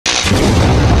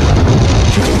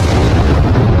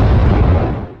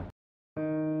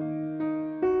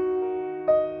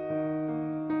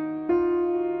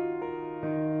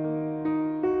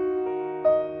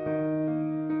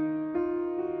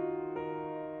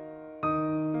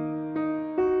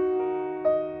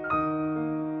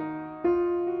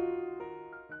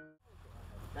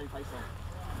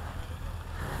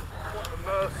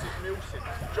sim.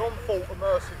 John thought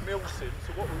immersive mill sim,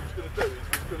 so what we were going to do is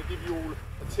we were going to give you all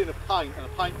a tin of paint and a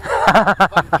paint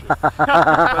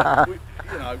but we,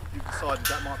 you know, you decided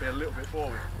that might be a little bit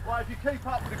boring. Right, if you keep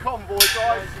up with the convoy,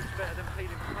 guys. It's better than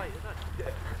peeling paint, isn't it?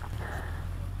 Yeah.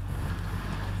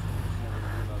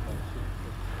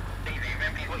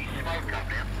 Remember you got your smoke up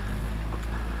there?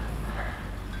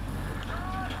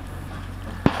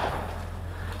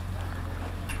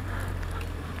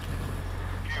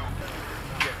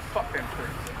 Fuck them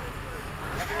things.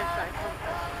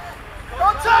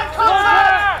 Contact!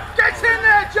 Contact! Get in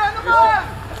there, gentlemen!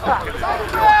 Take them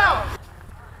out!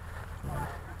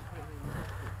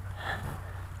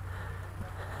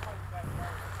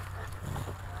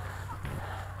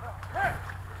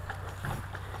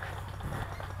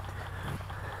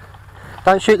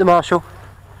 Don't shoot the marshal.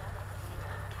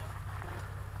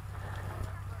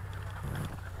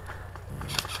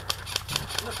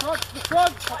 The front! The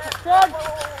front! The front!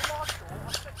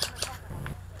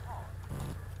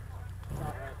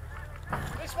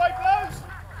 This way, Blues!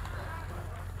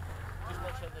 Just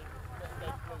watch the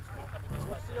Blues coming this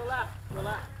way. To your left, your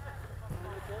left.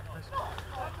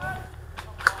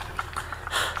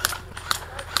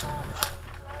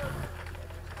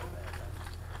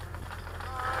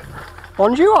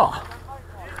 On you are.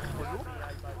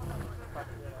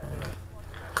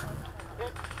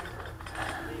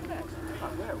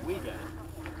 Where are we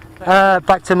going?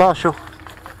 Back to Marshall.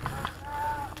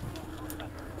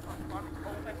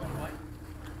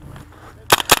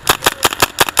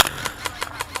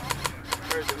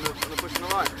 Where is it? On the bush on the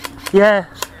right? Yeah.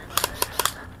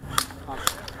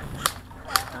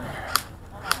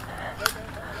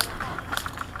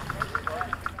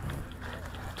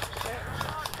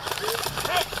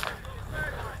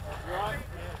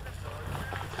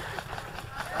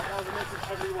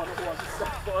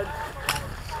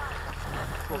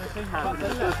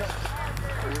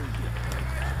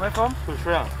 Where from? Push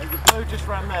round. There's a blue just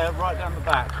round there, right down the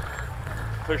back.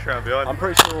 Push round behind. I'm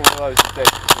pretty sure all of those are dead.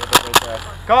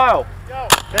 Kyle! Go!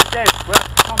 They're dead. We're at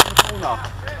Tom in the corner.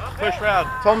 Push round.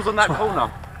 Tom's on that corner.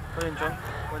 Put in, John.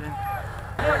 Put in.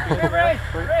 Red!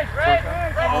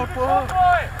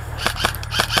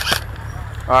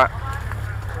 Alright.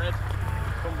 Red.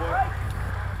 Convoy.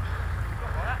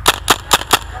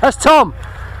 That's Tom.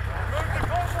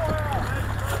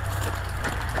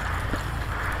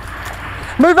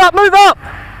 Move up, move up!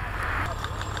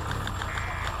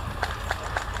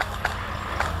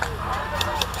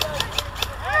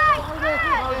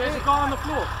 There's a guy on the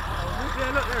floor.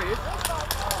 Yeah, look, there he is.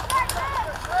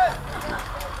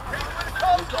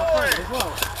 He's got a friend as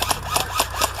well.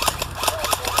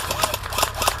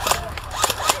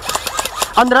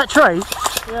 Under that tree?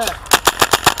 Yeah.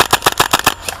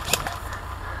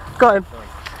 Got him.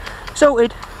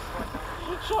 Sorted.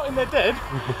 Shot him, they're dead.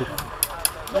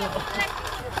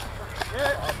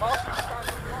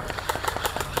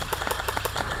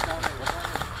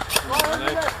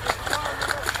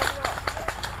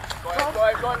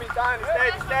 Go him, he's down,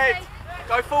 he's dead.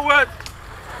 Go forward.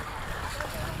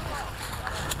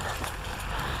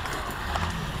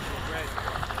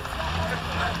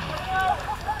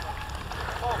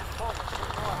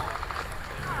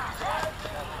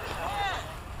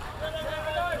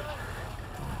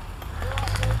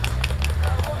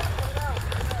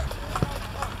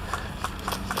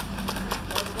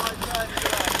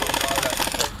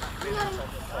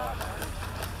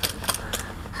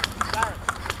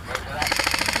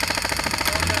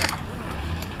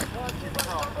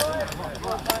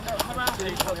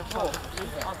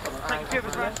 Take a few of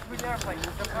us around with the airplane.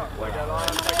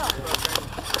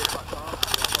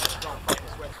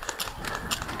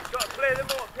 Got to clear them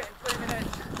all, get in 20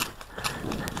 minutes.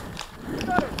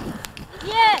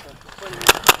 Yeah!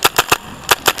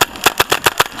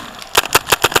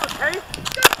 Okay.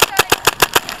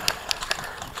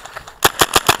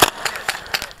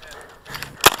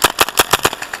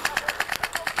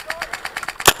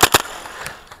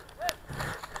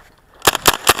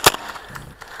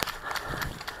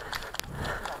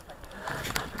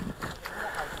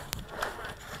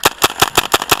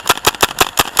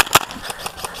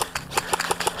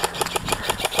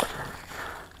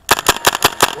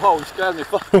 Whoa, you scared me.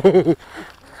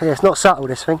 Yeah, it's not subtle,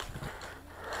 this thing.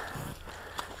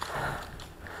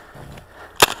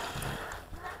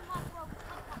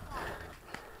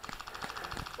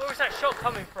 Where was that shot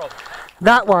coming from?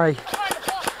 That way.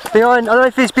 Behind, I don't know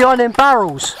if it's behind them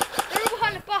barrels. They're all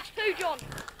behind the bus too, John.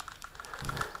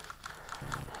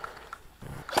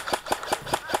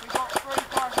 We've got 3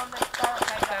 cars on this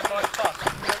barricade there by the bus.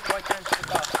 We went right down to the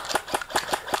bus.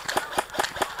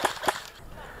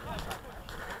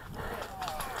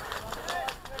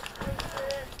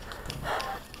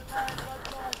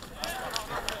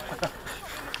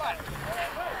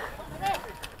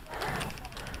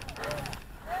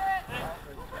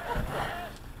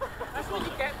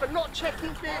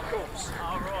 parking vehicles.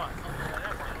 Oh, right.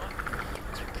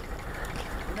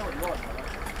 You know what you want, right?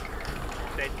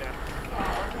 Dead now.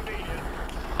 Oh, convenient.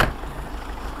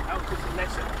 That was a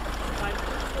lesson.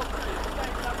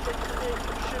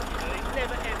 They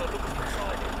never ever looked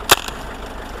inside it.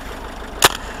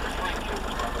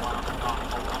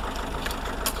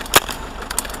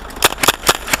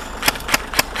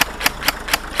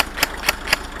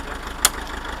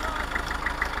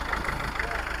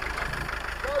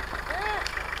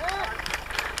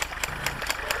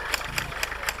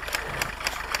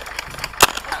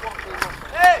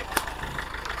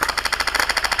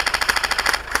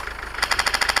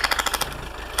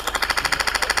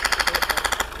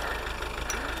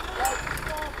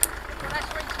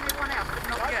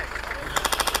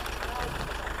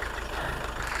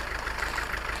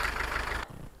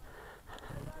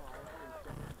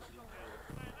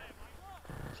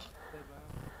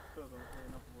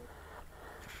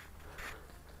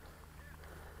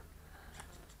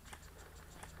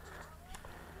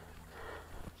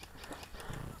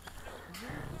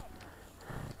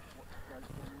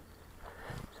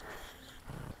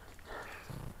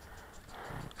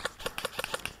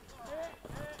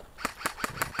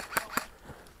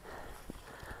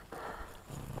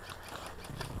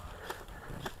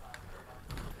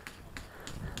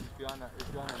 It's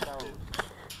behind that barrels.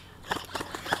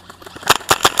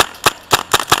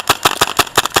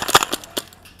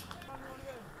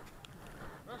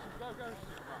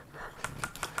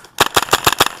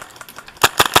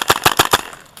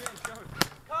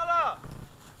 Colour!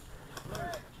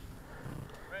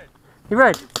 Red. You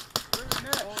red?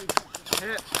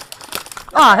 Hit.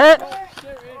 Ah, hit!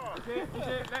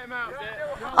 Let him out.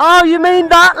 Oh, you mean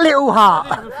that little hut?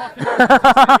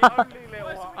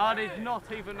 I did not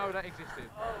even know that existed.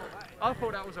 I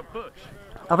thought that was a bush.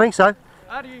 I think so.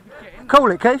 How do you even get in?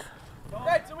 Call it, Keith.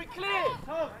 Reds, are we clear?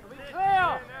 Tom, are we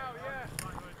clear?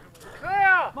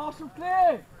 Clear! Marshall,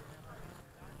 clear!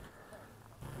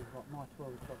 We've got my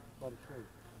 12 by the tree.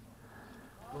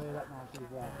 Where that mark is at,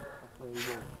 that's where he was.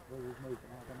 Where he was moving,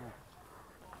 I don't know.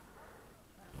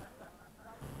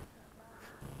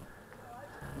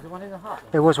 Was there one in the hut?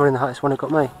 There was one in the hut, it's one that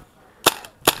got me.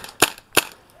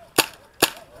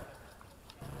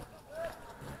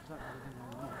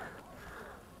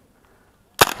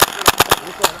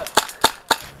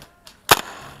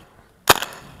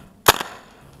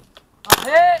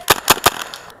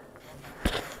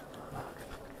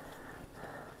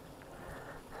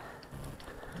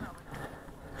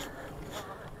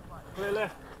 Clear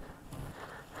left.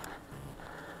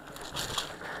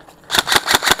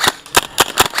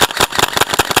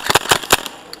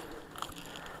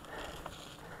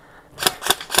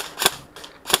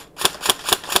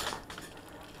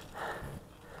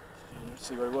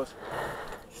 See where he was?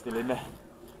 Still in there.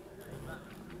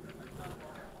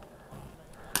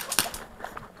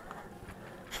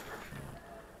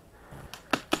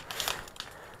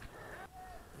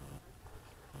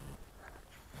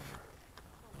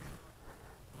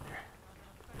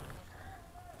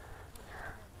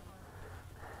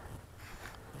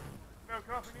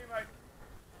 Come up in here, mate.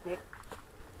 Good.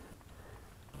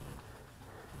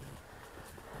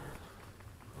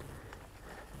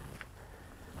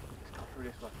 Through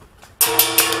this one.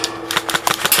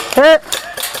 Hit!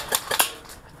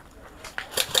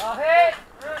 Hit!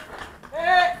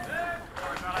 Hit!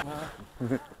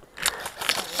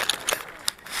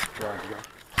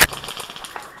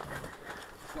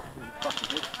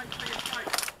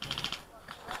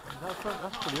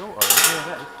 That's pretty auto, yeah,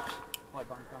 that is. White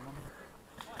button come on.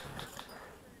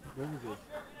 Where is it?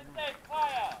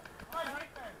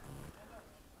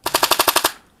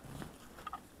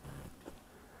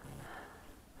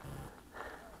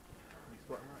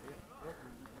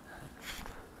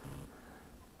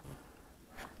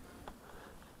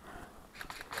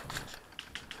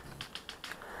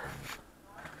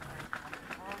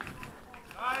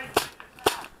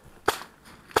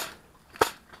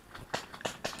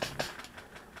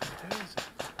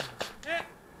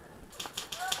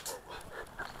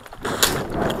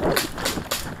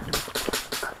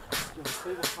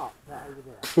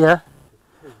 Yeah.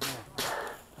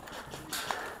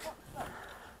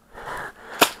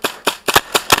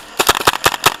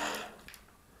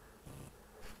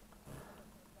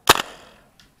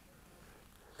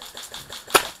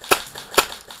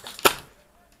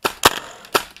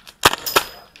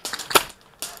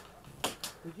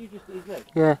 Did you just eat his leg?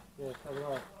 Yeah. Yeah, so did I.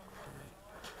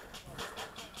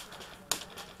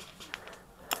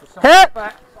 Hit!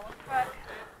 Back.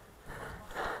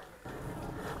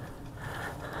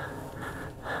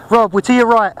 Rob, we're to your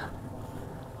right.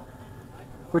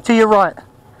 We're to your right.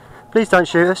 Please don't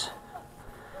shoot us.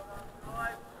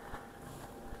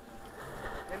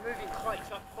 They're moving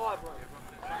crates up 5 rows.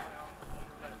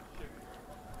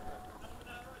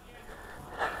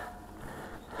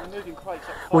 They're moving crates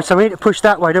up 5 Well, so we need to push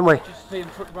that way, don't we? Just see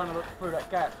them run through that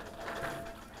gap.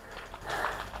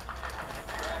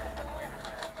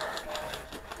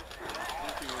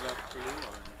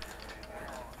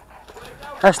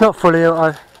 That's not fully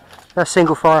auto. That's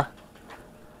single fire.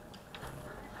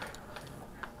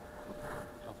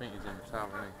 I think he's in the tower,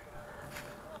 isn't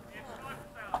he?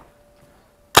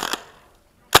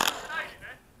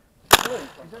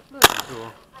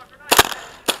 Sure.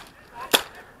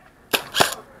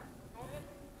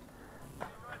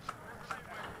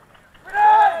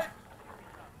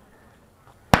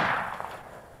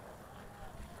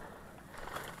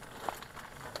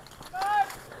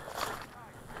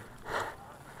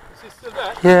 Is he still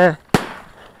there? Yeah.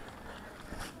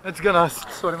 Let's gonna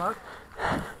sort him out.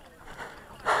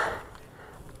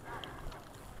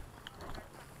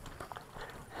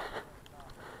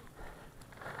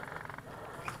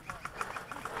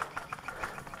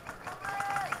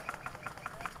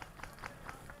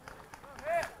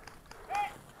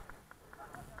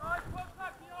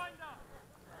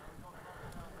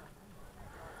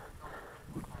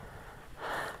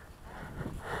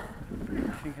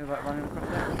 Thinking about running across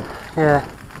there? Yeah.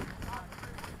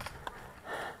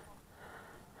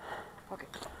 Okay.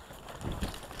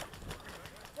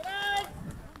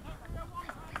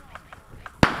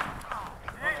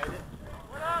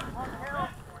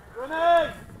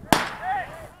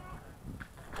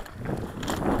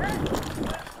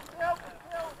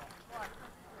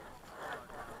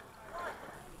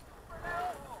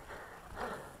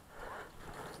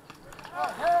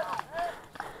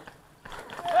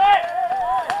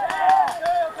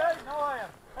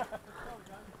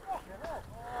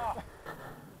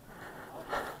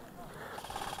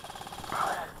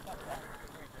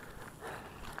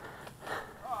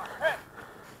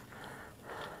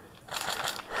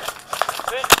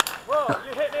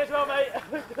 You hit me as well, mate.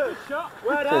 Good shot.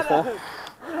 Well done.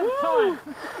 Woo!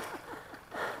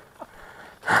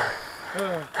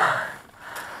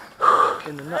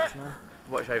 In the nuts, man.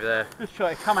 Watch over there. Just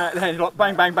try to come out there and like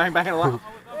bang, bang, bang, bang, and all that.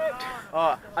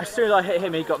 Oh, as soon as I hit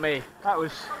him, he got me. That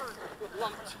was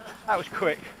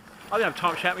quick. I didn't have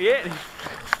time to shout me yet.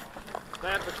 They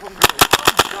had the control.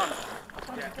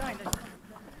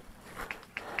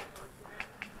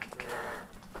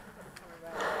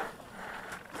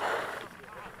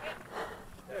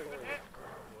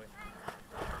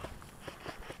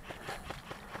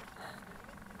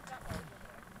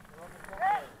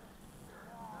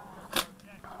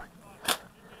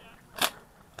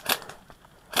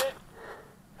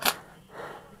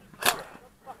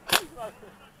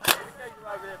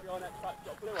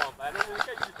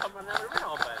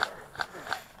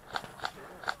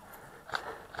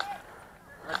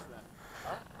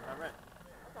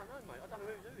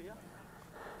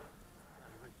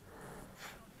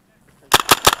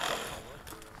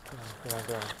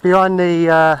 Behind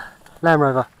the Land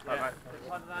Rover. There's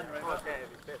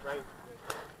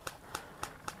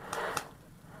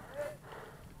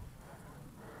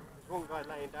one guy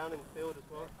laying down in the field as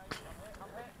well.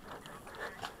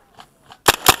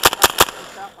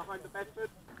 He's out behind the Bedford.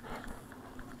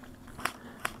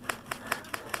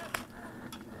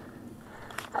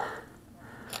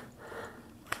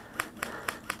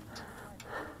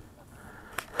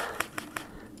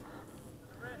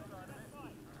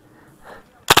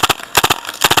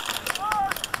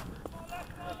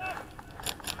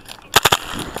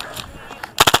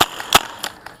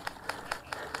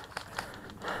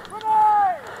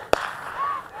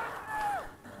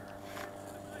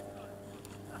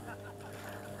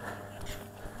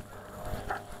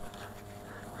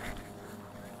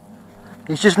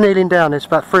 He's just kneeling down, there's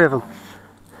about 3 of them.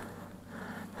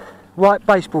 White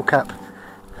baseball cap.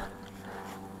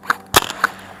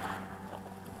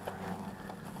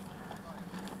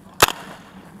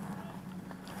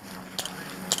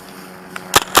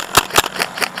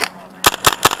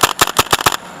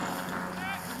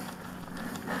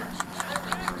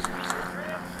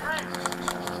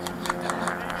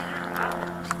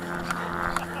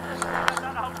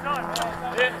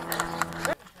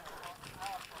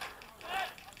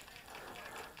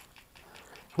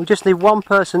 We just need one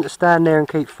person to stand there and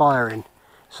keep firing,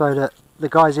 so that the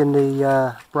guys in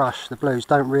the brush, the blues,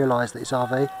 don't realise that it's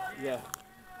RV. Yeah.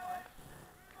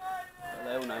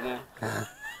 They all know now.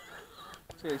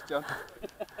 Cheers, John.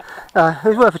 It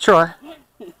was worth a try.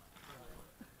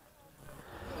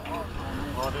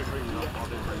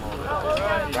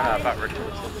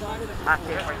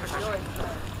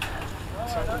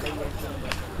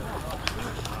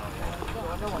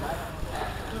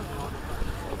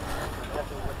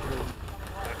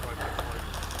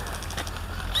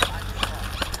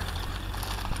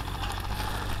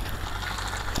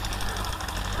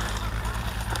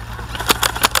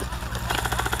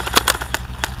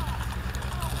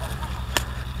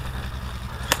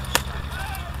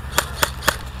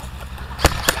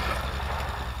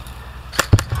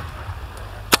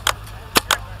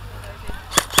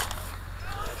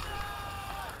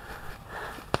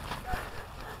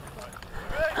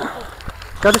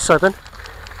 Go this side then.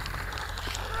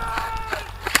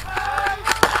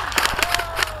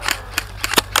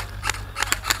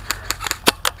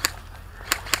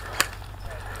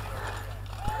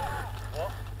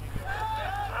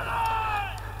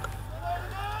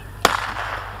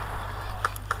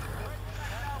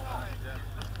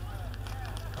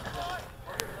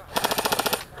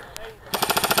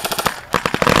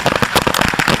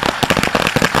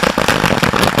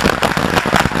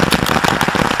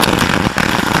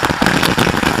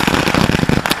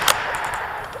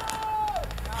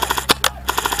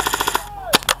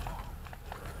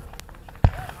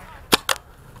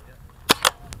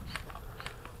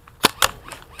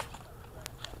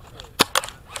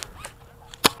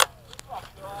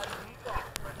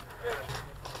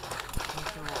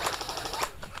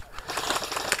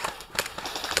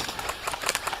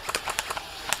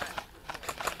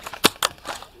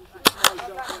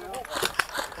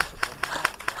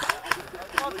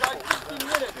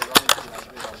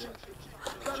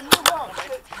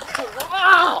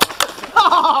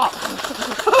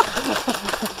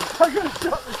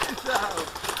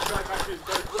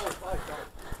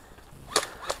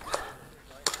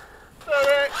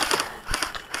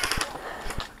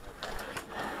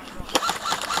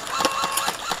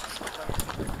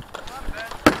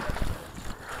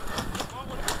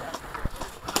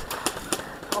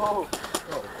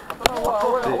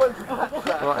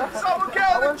 Someone get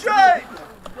on the tree!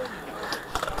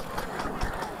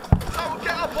 Someone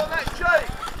get up on that tree!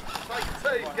 Take a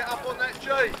team, get up on that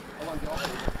tree!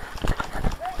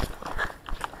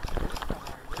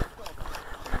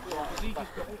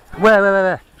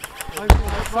 Where?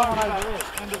 Someone over here,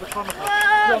 end of the conifers.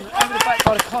 End of the back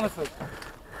by the conifers.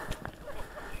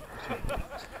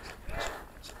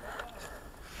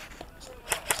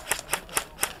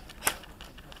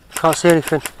 Can't see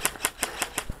anything.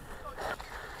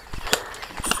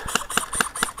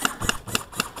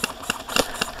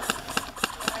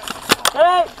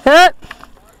 Hey! Hey!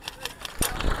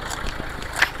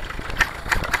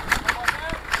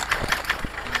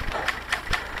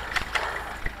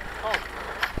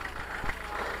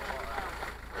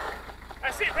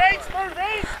 That's it, Reeds, move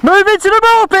in! Move into the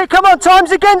middle bit, come on,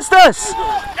 time's against us!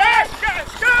 Yes, yes!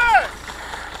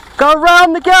 Go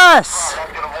round the gas!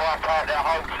 I'm going to wipe out that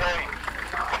whole team.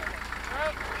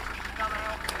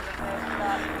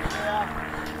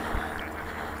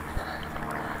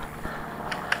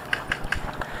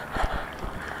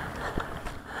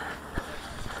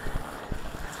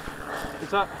 Is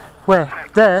that Where?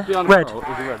 There? behind Red. the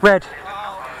car, or is it Red.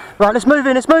 Right, let's move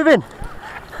in, let's move in!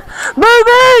 Move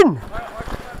in!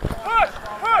 Push!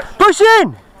 Push! Push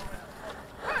in!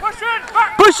 Push in!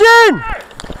 Back! Push in!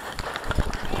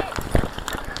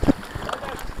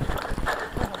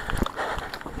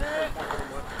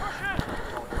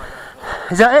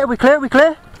 Is that it? Are we clear? Are we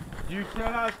clear? You clear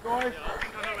us, guys?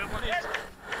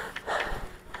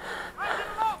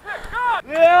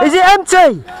 Is it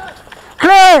empty?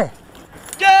 Clear!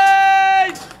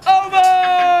 Game over!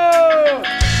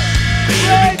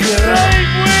 Red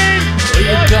team win!